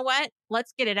 you know what?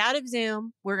 Let's get it out of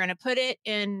Zoom. We're going to put it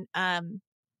in Venmo.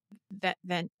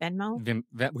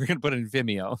 We're going to put it in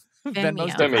Vimeo.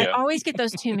 Venmo's Vimeo. I always get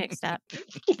those two mixed up.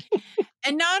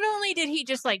 And not only did he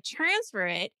just like transfer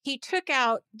it, he took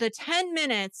out the 10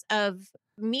 minutes of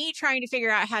me trying to figure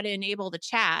out how to enable the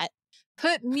chat,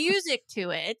 put music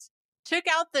to it, took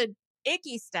out the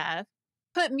icky stuff,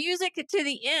 put music to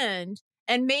the end,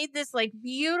 and made this like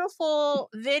beautiful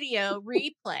video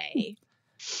replay.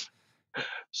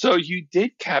 So you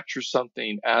did capture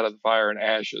something out of the fire and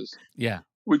ashes. Yeah.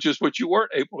 Which is what you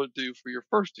weren't able to do for your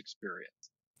first experience.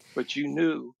 But you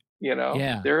knew, you know,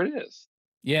 there it is.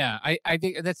 Yeah. I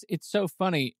think it's so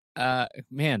funny.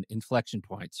 Man, inflection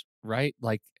points, right?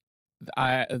 Like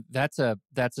that's a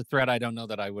thread I don't know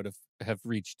that I would have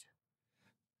reached.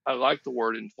 I like the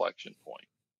word inflection point.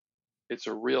 It's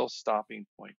a real stopping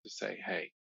point to say,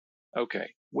 hey,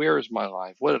 okay, where is my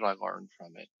life? What did I learn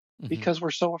from it? Because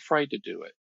we're so afraid to do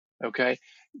it. Okay.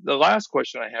 The last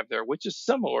question I have there, which is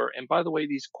similar. And by the way,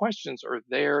 these questions are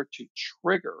there to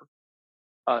trigger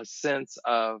a sense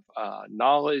of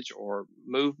knowledge or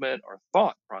movement or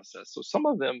thought process. So some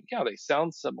of them, yeah, they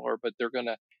sound similar, but they're going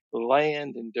to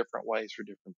land in different ways for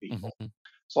different people.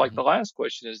 So like the last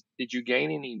question is, did you gain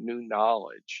any new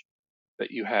knowledge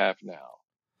that you have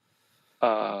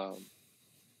now?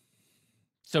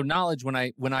 So knowledge, when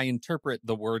I interpret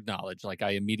the word knowledge, like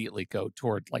I immediately go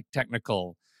toward like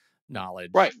technical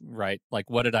knowledge, right? Like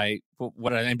what did I,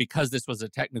 and because this was a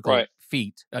technical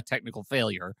feat, a technical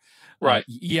failure,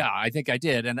 yeah, I think I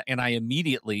did. And I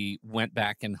immediately went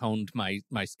back and honed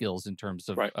my skills in terms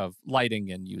of lighting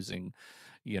and using,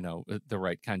 you know, the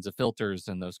right kinds of filters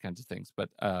and those kinds of things. But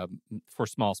for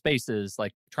small spaces,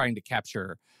 like trying to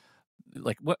capture,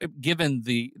 like what, given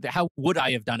the how would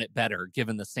I have done it better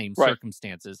given the same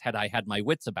circumstances had I had my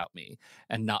wits about me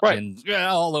and not been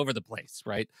all over the place,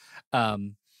 right?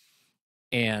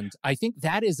 And I think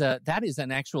that is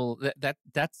an actual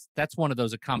that's one of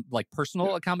those like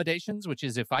personal accommodations, which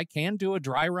is if I can do a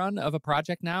dry run of a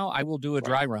project now, I will do a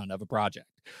dry run of a project.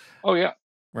 Oh yeah.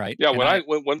 Right. Yeah.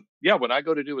 When I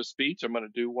go to do a speech, I'm going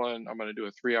to do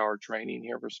a 3-hour training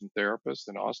here for some therapists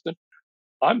in Austin.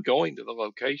 I'm going to the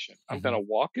location. I'm going to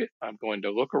walk it. I'm going to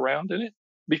look around in it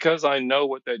because I know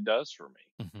what that does for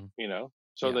me, you know?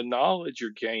 So the knowledge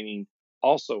you're gaining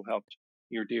also helped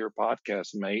your dear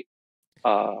podcast mate,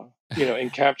 you know, in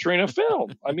capturing a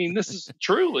film. I mean, this is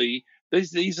truly,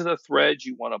 these are the threads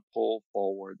you want to pull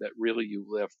forward that really you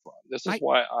live from. This is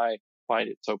why I find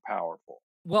it so powerful.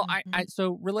 Well,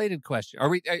 so related question. Are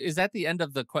we, is that the end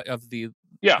of the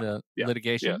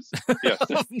litigation? Yes.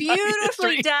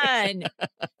 Beautifully done.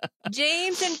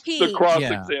 James and Pete. The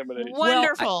cross-examination.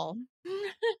 Wonderful.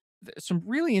 Some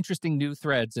really interesting new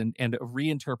threads and a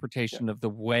reinterpretation of the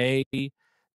way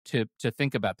to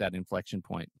think about that inflection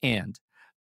point. And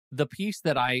the piece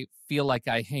that I feel like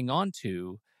I hang on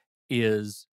to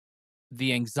is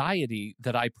the anxiety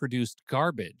that I produced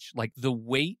garbage, like the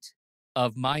weight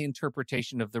of my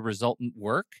interpretation of the resultant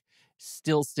work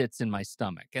still sits in my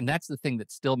stomach. And that's the thing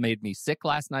that still made me sick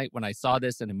last night when I saw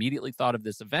this and immediately thought of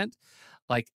this event.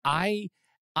 Like I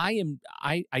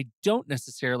don't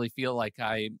necessarily feel like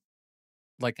I'm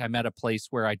at a place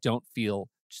where I don't feel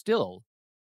still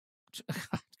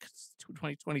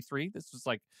 2023. This was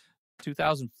like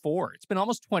 2004. It's been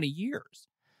almost 20 years.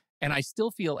 And I still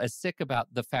feel as sick about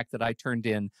the fact that I turned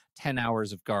in 10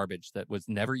 hours of garbage that was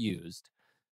never used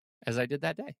as I did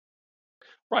that day.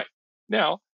 Right.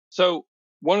 Now, so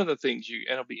one of the things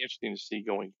and it'll be interesting to see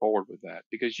going forward with that,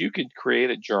 because you could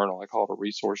create a journal, I call it a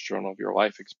resource journal of your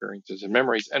life experiences and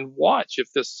memories, and watch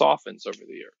if this softens over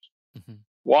the years.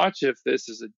 Watch if this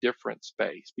is a different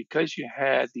space because you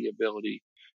had the ability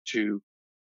to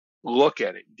look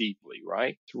at it deeply,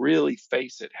 right? To really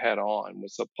face it head on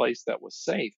was a place that was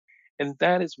safe. And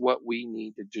that is what we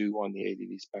need to do on the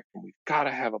ADD spectrum. We've got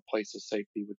to have a place of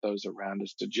safety with those around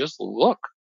us to just look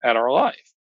at our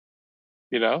life,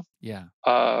 you know? Yeah.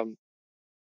 And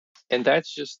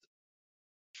that's just,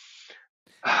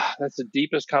 that's the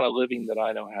deepest kind of living that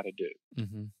I know how to do.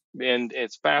 And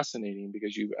it's fascinating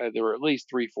because there were at least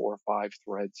 3, 4, or 5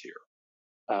 threads here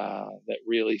that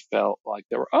really felt like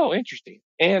they were, oh, interesting.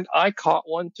 And I caught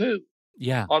one too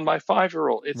Yeah. on my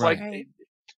 5-year-old. It's Right. like,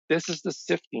 this is the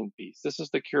sifting piece. This is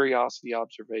the curiosity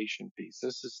observation piece.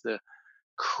 This is the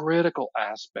critical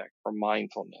aspect for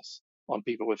mindfulness on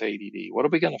people with ADD. What are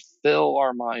we going to fill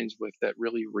our minds with that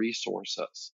really resource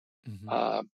us?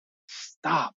 Mm-hmm.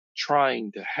 Stop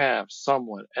trying to have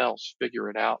someone else figure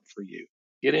it out for you.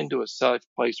 Get into a safe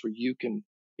place where you can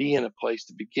be in a place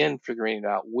to begin figuring it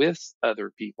out with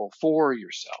other people for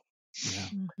yourself. Yeah.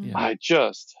 Mm-hmm. Yeah. I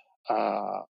just,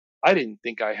 I didn't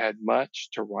think I had much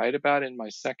to write about in my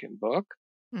second book.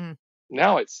 Mm.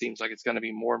 Now it seems like it's going to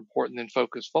be more important than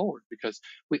Focus Forward, because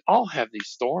we all have these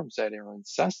storms that are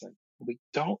incessant. We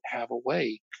don't have a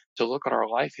way to look at our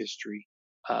life history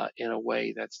in a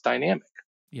way that's dynamic,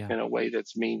 Yeah. in a way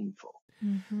that's meaningful.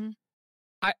 Mm-hmm.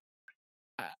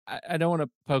 I don't want to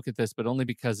poke at this, but only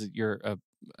because you're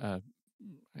I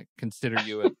consider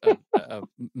you a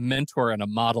mentor and a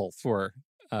model for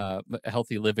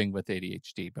healthy living with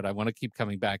ADHD. But I want to keep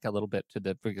coming back a little bit to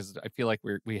the, because I feel like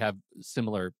we have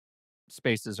similar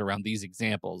spaces around these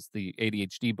examples, the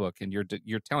ADHD book, and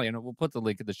you're telling, and we'll put the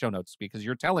link in the show notes, because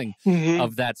you're telling Mm-hmm.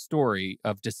 of that story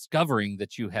of discovering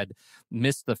that you had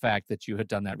missed the fact that you had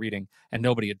done that reading and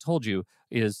nobody had told you.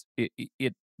 Is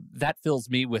it that fills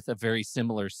me with a very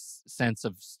similar sense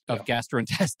of Yeah.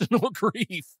 gastrointestinal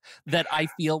grief that I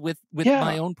feel with Yeah.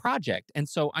 my own project. And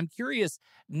so I'm curious,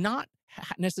 not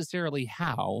necessarily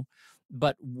how,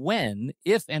 but when,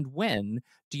 if and when,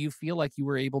 do you feel like you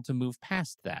were able to move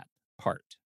past that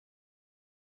part?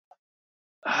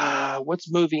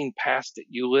 What's moving past it?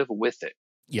 You live with it.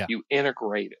 Yeah. You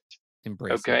integrate it.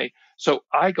 Embrace it. Okay. So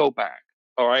I go back.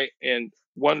 All right. And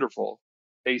wonderful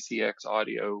ACX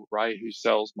Audio, right? Who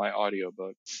sells my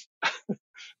audiobook.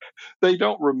 They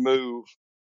don't remove,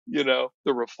 the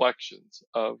reflections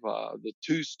of the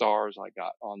 2 stars I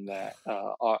got on that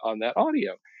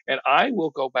audio. And I will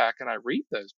go back and I read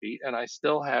those, Pete, and I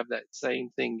still have that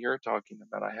same thing you're talking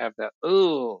about. I have that,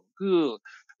 oh, good.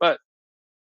 But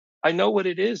I know what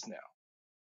it is now.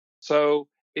 So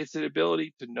it's the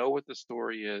ability to know what the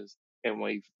story is, and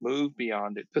we've moved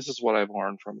beyond it. This is what I've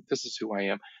learned from it. This is who I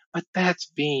am. But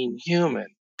that's being human.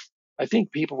 I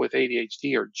think people with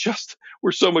ADHD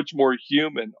we're so much more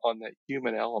human on that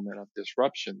human element of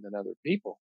disruption than other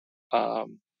people.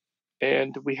 Um,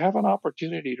 and we have an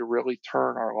opportunity to really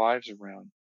turn our lives around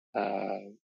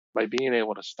by being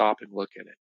able to stop and look at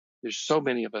it. There's so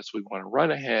many of us, we want to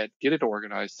run ahead, get it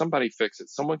organized, somebody fix it,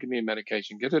 someone give me a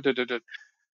medication, and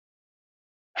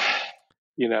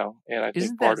I think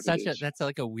Isn't part that of it such a, is, that's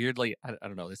like a weirdly, I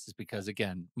don't know, this is because,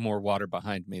 again, more water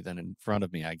behind me than in front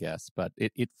of me, I guess, but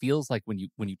it feels like when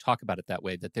you talk about it that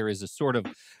way, that there is a sort of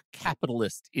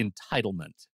capitalist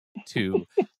entitlement to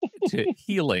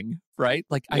healing, right?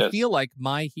 Like, I yes, feel like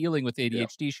my healing with yeah.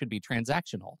 ADHD should be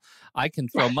transactional. I can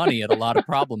throw money at a lot of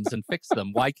problems and fix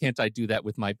them. Why can't I do that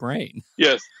with my brain?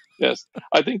 Yes, yes.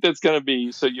 I think that's going to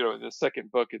be, so, in the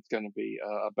second book, it's going to be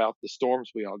about the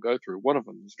storms we all go through. One of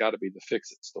them has got to be the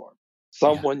fix it storm.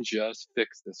 Yeah. Someone just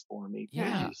fix this for me,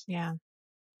 Yeah. please. Yeah.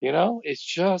 It's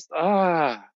just,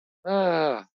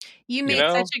 You made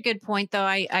such a good point, though.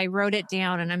 I wrote it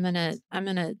down, and I'm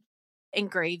gonna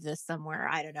engrave this somewhere.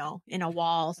 I don't know, in a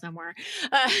wall somewhere.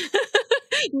 Uh,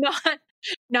 not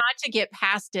to get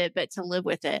past it, but to live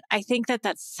with it. I think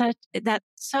that's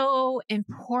so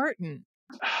important.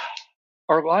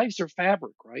 our lives are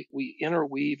fabric, right? We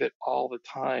interweave it all the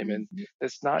time. And Mhm.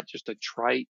 it's not just a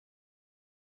trite,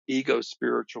 ego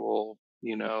spiritual,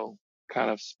 kind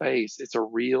of space. It's a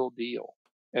real deal.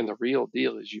 And the real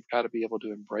deal is you've got to be able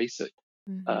to embrace it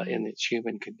Mhm. in its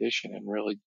human condition and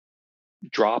really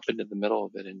drop into the middle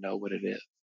of it and know what it is.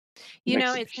 It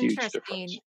makes a It's huge difference.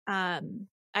 interesting.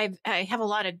 I have a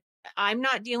lot of. I'm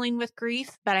not dealing with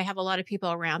grief, but I have a lot of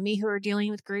people around me who are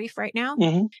dealing with grief right now.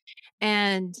 Mm-hmm.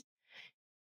 And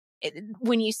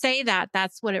when you say that,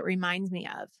 that's what it reminds me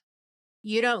of.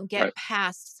 You don't get Right.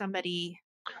 past somebody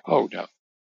Oh, no,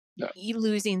 you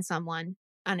losing someone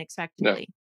no, unexpectedly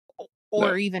no.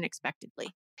 or even expececedly.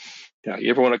 Yeah. You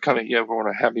ever want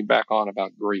to have me back on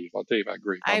about grief? I'll tell you about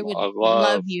grief. I would I love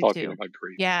love you talking to. about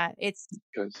grief Yeah, it's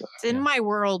because, in Yeah. my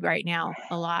world right now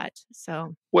a lot.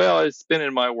 So well, it's been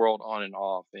in my world on and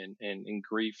off, and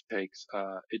grief takes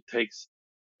a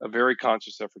very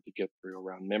conscious effort to get through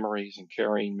around memories and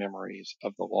carrying memories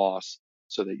of the loss,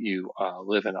 so that you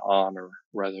live in honor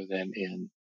rather than in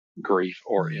grief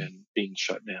or in being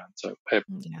shut down. So,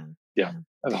 yeah. yeah,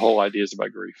 the whole idea is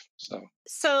about grief.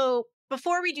 So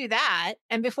before we do that,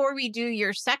 and before we do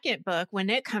your second book when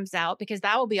it comes out, because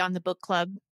that will be on the book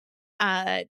club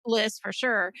list for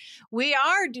sure. We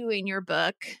are doing your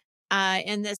book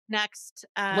in this next.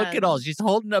 Look at all. She's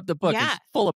holding up the book. Yeah. It's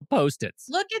full of Post-its.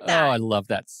 Look at Oh, that. I love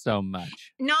that so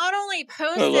much. Not only I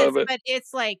Post-its, love it. but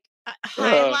it's like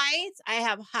highlights. I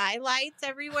have highlights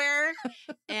everywhere.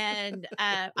 And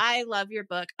I love your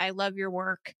book. I love your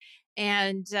work.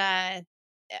 And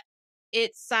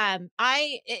it's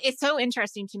so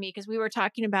interesting to me because we were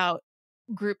talking about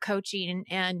group coaching,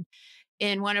 and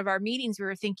in one of our meetings we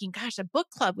were thinking, gosh, a book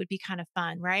club would be kind of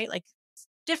fun, right? Like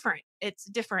it's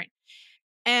different.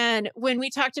 And when we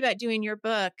talked about doing your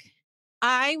book,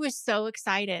 I was so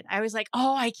excited. I was like,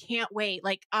 oh, I can't wait.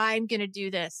 Like, I'm going to do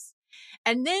this.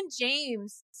 And then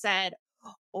James said,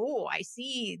 oh, I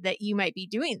see that you might be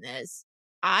doing this.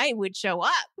 I would show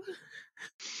up.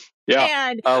 Yeah.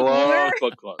 And I love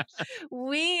book clubs.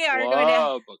 we are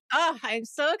going to, I'm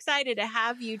so excited to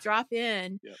have you drop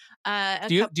in. Yep.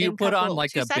 Do you put on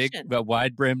like a big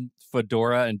wide brim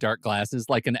fedora and dark glasses,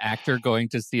 like an actor going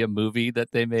to see a movie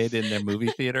that they made in their movie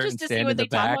theater and stand in the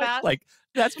back? Like,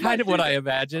 that's kind of what I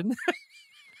imagine.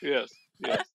 Yes.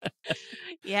 Yes. Oh,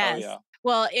 yeah.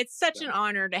 Well, it's such an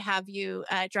honor to have you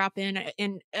drop in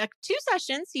 2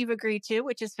 sessions you've agreed to,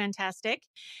 which is fantastic.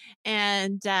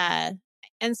 And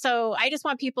so I just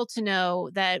want people to know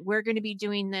that we're going to be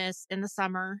doing this in the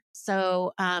summer.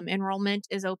 So enrollment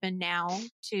is open now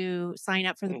to sign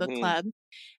up for the book club.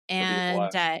 And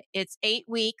it's 8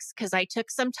 weeks because I took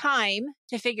some time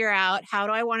to figure out how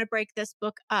do I want to break this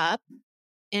book up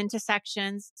into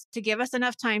sections to give us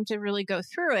enough time to really go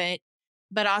through it,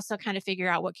 but also kind of figure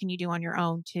out what can you do on your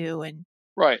own too. And,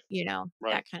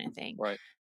 that kind of thing. Right.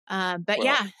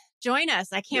 Join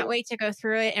us. I can't wait to go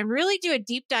through it and really do a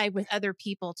deep dive with other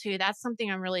people too. That's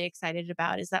something I'm really excited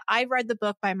about, is that I read the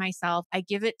book by myself. I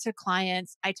give it to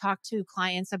clients. I talk to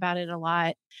clients about it a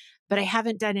lot, but I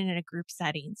haven't done it in a group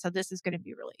setting. So this is going to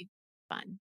be really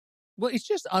fun. Well, it's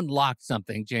just unlocked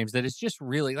something, James, that is just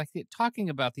really like talking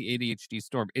about the ADHD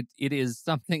storm. It is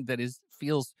something that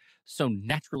feels so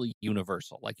naturally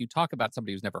universal. Like you talk about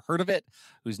somebody who's never heard of it,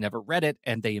 who's never read it,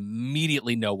 and they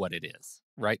immediately know what it is,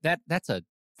 right? That's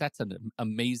an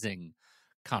amazing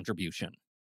contribution.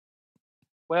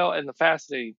 Well, and the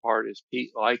fascinating part is,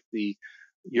 Pete, like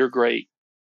your great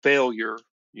failure,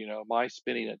 my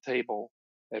spinning a table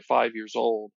at 5 years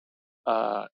old,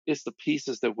 it's the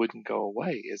pieces that wouldn't go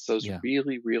away. It's those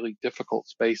really, really difficult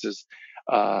spaces.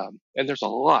 And there's a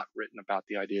lot written about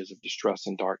the ideas of distress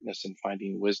and darkness and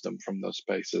finding wisdom from those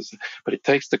spaces. But it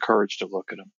takes the courage to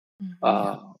look at them.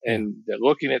 And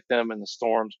looking at them in the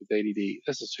storms with ADD,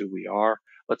 this is who we are.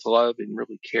 Let's love and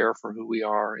really care for who we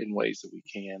are in ways that we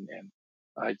can. And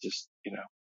I just,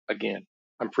 again,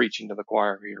 I'm preaching to the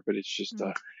choir here, but it's just,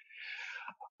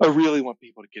 I really want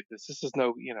people to get this. This is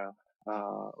no,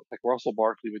 like Russell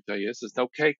Barkley would tell you, this is no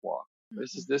cakewalk.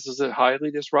 This is a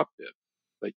highly disruptive,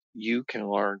 but you can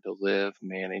learn to live,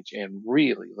 manage, and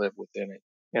really live within it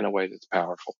in a way that's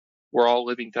powerful. We're all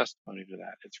living testimony to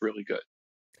that. It's really good.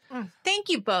 Thank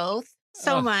you both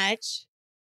so much.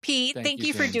 Pete, thank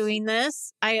you for doing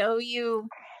this. I owe you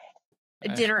a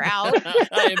dinner out.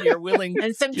 I am your willing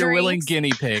and some your willing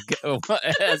guinea pig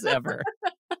as ever.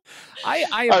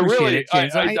 I appreciate it,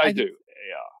 James. I do.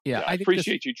 Yeah, I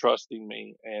appreciate you trusting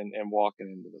me and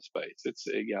walking into the space. It's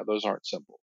those aren't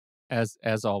simple.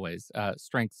 As always,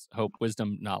 strengths, hope,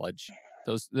 wisdom, knowledge.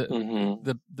 Those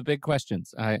the big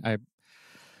questions.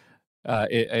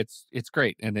 It's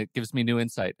great, and it gives me new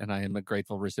insight, and I am a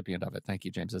grateful recipient of it. Thank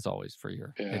you, James, as always, for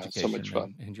your education so much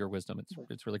fun. And your wisdom.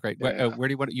 It's really great. Where do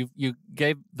you want you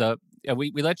gave the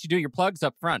we let you do your plugs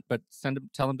up front, but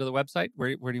tell them to the website.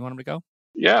 Where do you want them to go?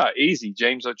 Yeah, easy.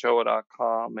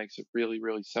 JamesOchoa.com makes it really,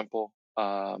 really simple.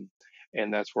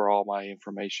 And that's where all my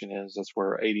information is. That's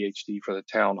where ADHD for the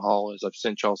Town Hall is. I've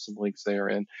sent y'all some links there.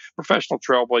 And Professional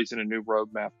Trailblazing, a new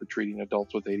roadmap for treating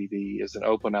adults with ADD, is an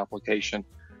open application.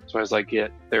 So as I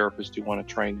get therapists who want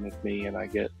to train with me, and I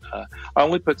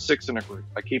only put 6 in a group.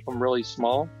 I keep them really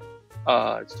small.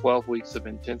 It's 12 weeks of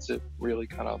intensive, really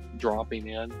kind of dropping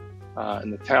in.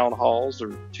 And the town halls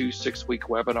are 2 6-week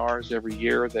webinars every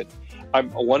year that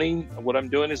what I'm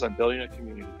doing is I'm building a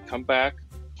community. Come back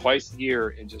twice a year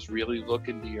and just really look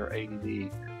into your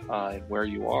ADD and where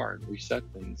you are and reset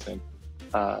things. And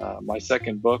my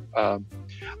second book,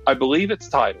 I believe it's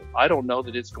titled, I don't know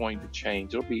that it's going to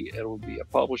change. It'll be a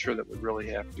publisher that would really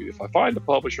have to, if I find a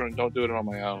publisher and don't do it on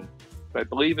my own, but I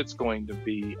believe it's going to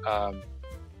be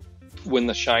When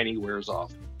the Shiny Wears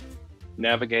Off.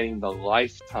 Navigating the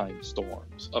lifetime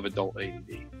storms of adult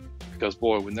ADD. Because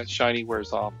boy, when that shiny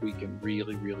wears off, we can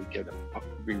really, really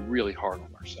be really hard on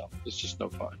ourselves. It's just no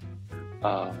fun.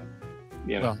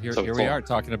 You know, Well, here we are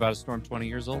talking about a storm 20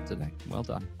 years old today. Well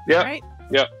done. Yeah. Right?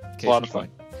 Yeah. It's a lot of fun.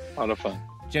 A lot of fun.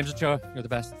 James Ochoa, you're the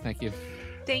best. Thank you.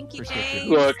 Thank you, Appreciate James.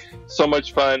 you. Look, so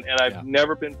much fun. And I've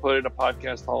never been put in a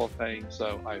podcast Hall of Fame.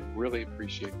 So I really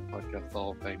appreciate the podcast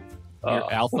Hall of Fame.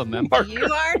 You're alpha member. You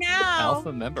are now.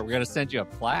 Alpha member. We're going to send you a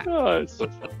plaque. Oh, it's so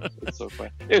fun. It's so fun.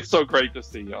 It's so great to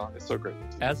see y'all. It's so great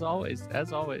to see you. As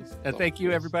always. And thank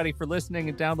you, everybody, for listening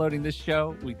and downloading this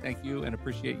show. We thank you and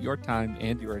appreciate your time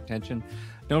and your attention.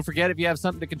 Don't forget, if you have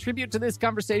something to contribute to this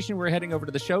conversation, we're heading over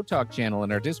to the Show Talk channel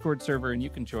in our Discord server, and you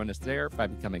can join us there by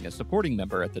becoming a supporting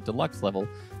member at the deluxe level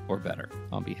or better.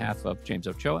 On behalf of James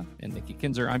Ochoa and Nikki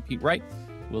Kinzer, I'm Pete Wright.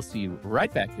 We'll see you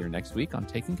right back here next week on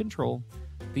Taking Control,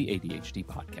 the ADHD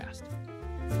podcast.